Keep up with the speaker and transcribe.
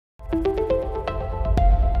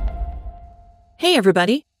Hey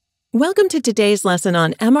everybody! Welcome to today's lesson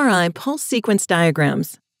on MRI pulse sequence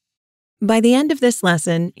diagrams. By the end of this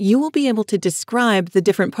lesson, you will be able to describe the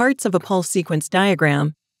different parts of a pulse sequence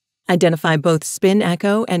diagram, identify both spin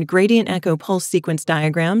echo and gradient echo pulse sequence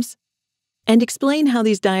diagrams, and explain how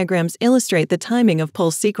these diagrams illustrate the timing of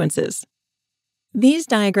pulse sequences. These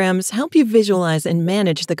diagrams help you visualize and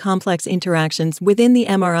manage the complex interactions within the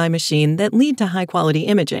MRI machine that lead to high-quality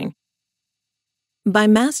imaging. By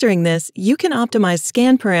mastering this, you can optimize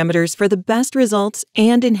scan parameters for the best results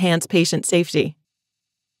and enhance patient safety.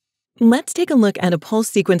 Let's take a look at a pulse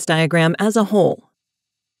sequence diagram as a whole.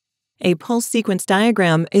 A pulse sequence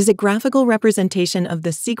diagram is a graphical representation of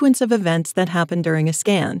the sequence of events that happen during a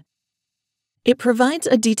scan. It provides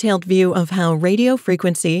a detailed view of how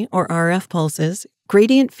radiofrequency, or RF pulses,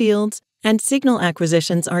 gradient fields, and signal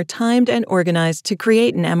acquisitions are timed and organized to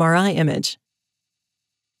create an MRI image.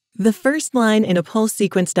 The first line in a pulse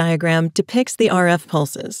sequence diagram depicts the RF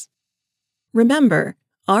pulses. Remember,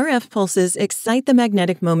 RF pulses excite the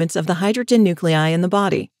magnetic moments of the hydrogen nuclei in the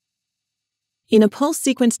body. In a pulse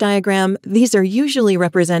sequence diagram, these are usually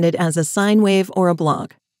represented as a sine wave or a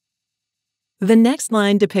block. The next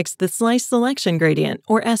line depicts the slice selection gradient,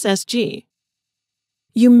 or SSG.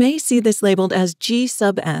 You may see this labeled as G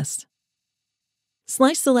sub S.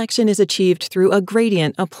 Slice selection is achieved through a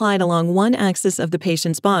gradient applied along one axis of the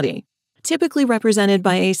patient's body, typically represented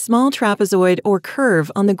by a small trapezoid or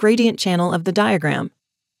curve on the gradient channel of the diagram.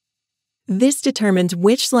 This determines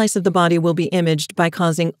which slice of the body will be imaged by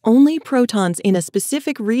causing only protons in a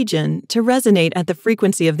specific region to resonate at the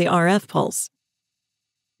frequency of the RF pulse.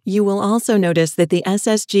 You will also notice that the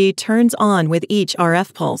SSG turns on with each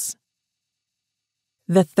RF pulse.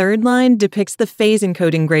 The third line depicts the phase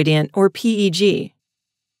encoding gradient, or PEG.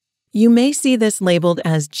 You may see this labeled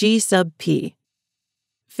as G sub P.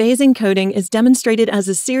 Phase encoding is demonstrated as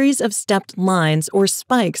a series of stepped lines or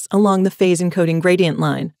spikes along the phase encoding gradient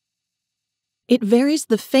line. It varies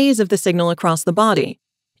the phase of the signal across the body,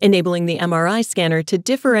 enabling the MRI scanner to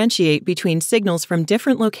differentiate between signals from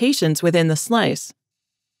different locations within the slice.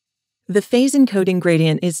 The phase encoding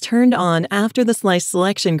gradient is turned on after the slice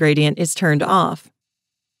selection gradient is turned off.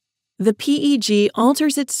 The PEG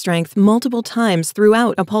alters its strength multiple times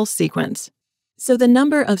throughout a pulse sequence, so the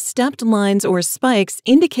number of stepped lines or spikes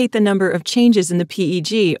indicate the number of changes in the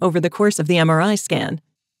PEG over the course of the MRI scan.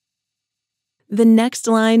 The next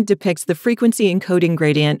line depicts the frequency encoding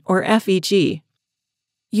gradient, or FEG.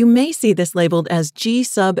 You may see this labeled as G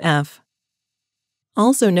sub F.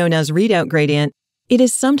 Also known as readout gradient, it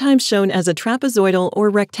is sometimes shown as a trapezoidal or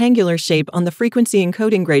rectangular shape on the frequency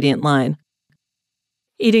encoding gradient line.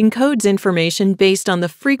 It encodes information based on the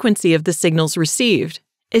frequency of the signals received,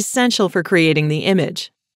 essential for creating the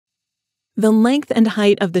image. The length and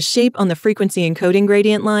height of the shape on the frequency encoding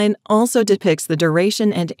gradient line also depicts the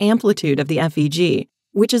duration and amplitude of the FEG,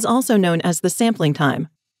 which is also known as the sampling time.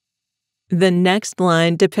 The next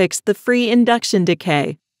line depicts the free induction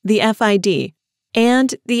decay, the FID,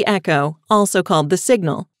 and the echo, also called the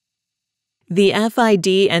signal. The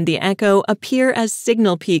FID and the echo appear as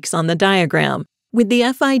signal peaks on the diagram, with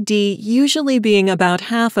the FID usually being about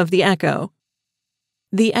half of the echo.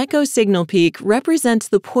 The echo signal peak represents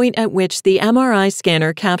the point at which the MRI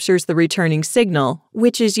scanner captures the returning signal,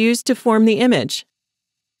 which is used to form the image.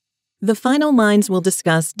 The final lines we'll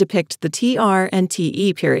discuss depict the TR and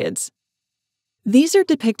TE periods. These are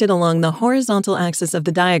depicted along the horizontal axis of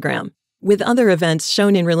the diagram, with other events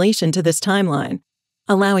shown in relation to this timeline,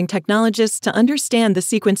 allowing technologists to understand the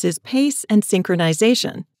sequence's pace and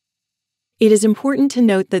synchronization. It is important to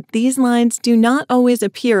note that these lines do not always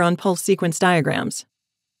appear on pulse sequence diagrams.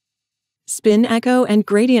 Spin echo and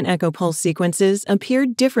gradient echo pulse sequences appear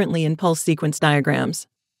differently in pulse sequence diagrams.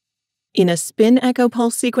 In a spin echo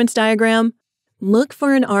pulse sequence diagram, look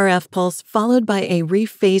for an RF pulse followed by a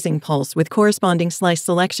rephasing pulse with corresponding slice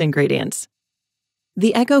selection gradients.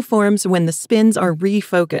 The echo forms when the spins are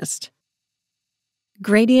refocused.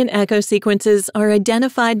 Gradient echo sequences are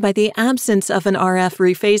identified by the absence of an RF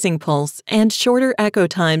rephasing pulse and shorter echo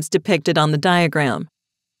times depicted on the diagram.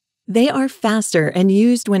 They are faster and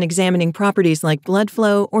used when examining properties like blood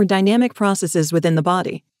flow or dynamic processes within the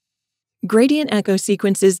body. Gradient echo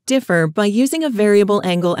sequences differ by using a variable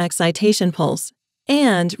angle excitation pulse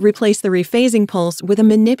and replace the rephasing pulse with a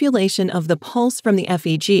manipulation of the pulse from the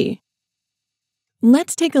FEG.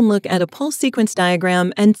 Let's take a look at a pulse sequence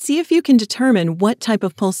diagram and see if you can determine what type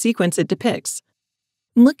of pulse sequence it depicts.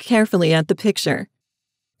 Look carefully at the picture.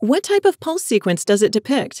 What type of pulse sequence does it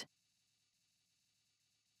depict?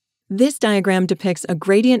 This diagram depicts a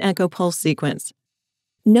gradient echo pulse sequence.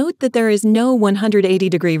 Note that there is no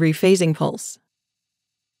 180-degree rephasing pulse.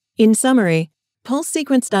 In summary, pulse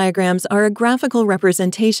sequence diagrams are a graphical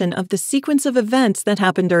representation of the sequence of events that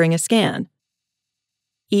happen during a scan.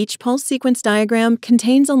 Each pulse sequence diagram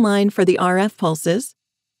contains a line for the RF pulses,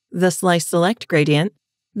 the slice select gradient,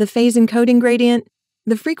 the phase encoding gradient,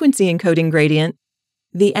 the frequency encoding gradient,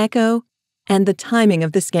 the echo, and the timing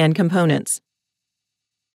of the scan components.